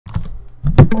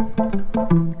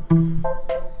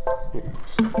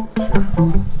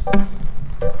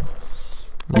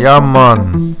Yeah,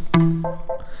 man.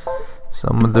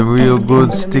 Some of the real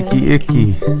good sticky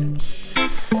icky.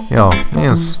 Yo, me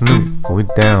and Snoop, we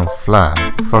down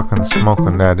fly. Fucking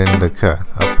smoking that indica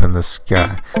up in the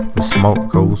sky. The smoke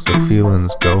goes, the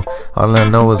feelings go. All I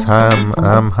know is high,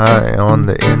 I'm high on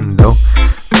the Indo.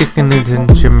 Kicking it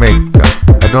in Jamaica.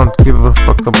 I don't give a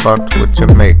fuck about what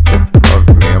Jamaica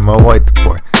of me. I'm a white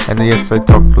boy, and yes, I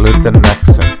talk with an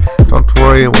accent. Don't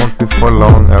worry, it won't be for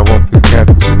long. I won't be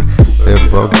catching the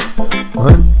bug.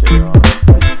 What?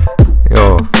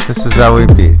 Yo, this is how we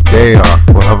be. Day off,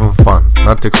 we're having fun.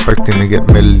 Not expecting to get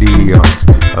millions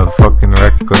of fucking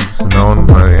records known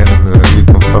by end. You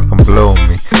can fucking blow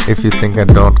me if you think I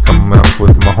don't come up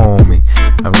with my homie.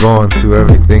 I'm going through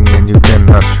everything and you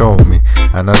cannot show me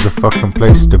another fucking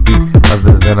place to be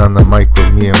other than on the mic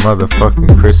with me and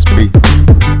motherfucking Crispy.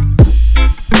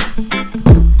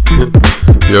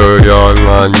 Yo,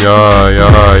 man,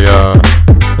 yeah.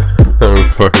 I don't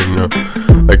fucking know.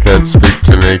 I can't speak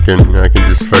Jamaican. I can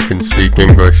just fucking speak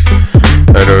English.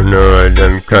 I don't know.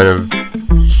 I'm kind of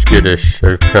skittish.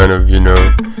 I'm kind of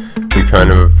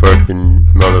a fucking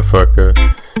motherfucker.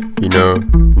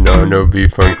 No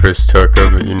beef on Chris Tucker,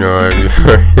 but I'd be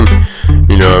fucking,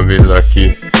 I'd be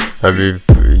lucky. I'd be,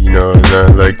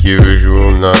 not like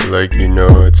usual, not like,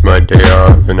 it's my day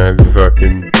off and I'd be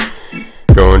fucking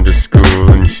going to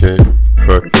school and shit.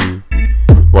 Fucking,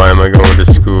 why am I going to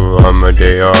school on my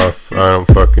day off? I don't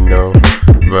fucking know.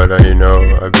 But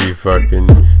I'd be fucking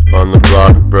on the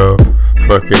block, bro.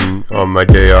 Fucking on my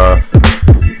day off.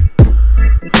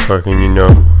 Fucking,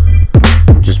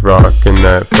 just rocking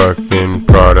that fucking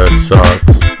Prada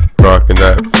socks. Rocking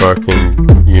that fucking,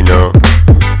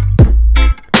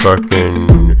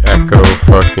 fucking Echo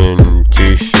fucking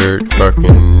t-shirt.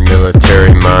 Fucking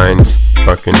military minds.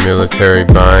 Fucking military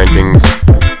bindings.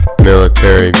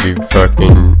 Military be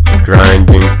fucking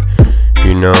grinding,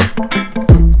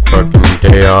 fucking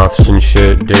day offs and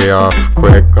shit, day off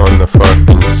quick on the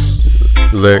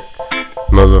fucking lick.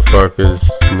 Motherfuckers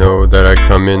know that I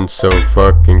come in so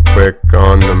fucking quick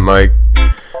on the mic.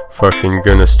 Fucking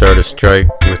gonna start a strike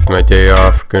with my day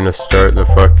off. Gonna start the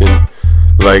fucking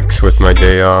likes with my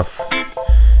day off.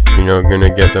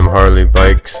 Gonna get them Harley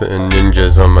bikes and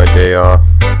ninjas on my day off.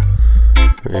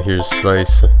 Here's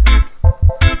Slice.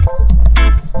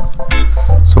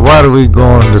 So why do we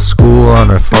going to school on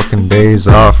our fucking days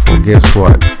off? Well, guess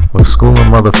what? We're schooling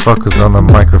motherfuckers on the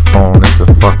microphone. It's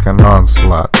a fucking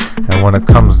onslaught. And when it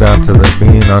comes down to the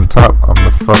being on top, I'm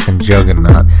the fucking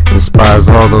juggernaut. Despise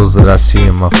all those that I see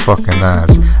in my fucking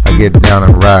eyes. I get down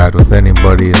and ride with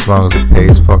anybody as long as it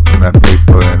pays fucking that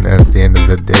paper. And at the end of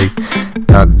the day,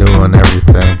 not doing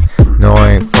everything. No,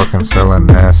 I ain't fucking selling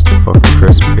ass to fucking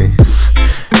Crispy.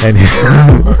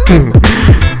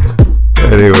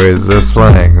 Anyways, that's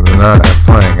slang. Not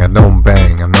slang. I don't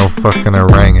bang. I'm no fucking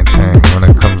orangutan. When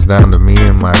it comes down to me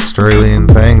and my Australian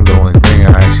thing, the only thing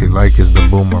I actually like is the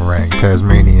boomerang.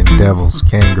 Tasmanian devils,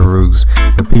 kangaroos.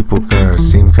 The people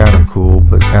seem kind of cool,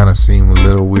 but kind of seem a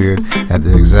little weird at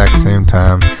the exact same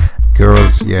time.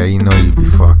 Girls, yeah, you be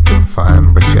fucking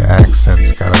fine, but your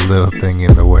accent's got a little thing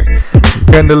in the way.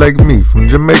 Kinda like me from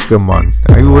Jamaica, man.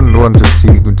 I wouldn't want to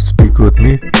speak with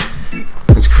me.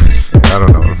 It's Crispy. I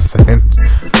don't know what I'm saying.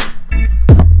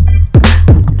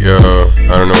 Yo,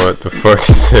 I don't know what the fuck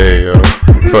to say, yo.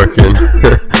 Fucking,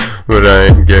 but I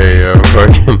ain't gay, yo.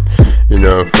 Fucking,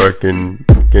 fucking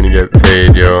gonna get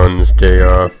paid, yo, on this day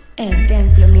off. El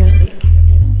Templo Music.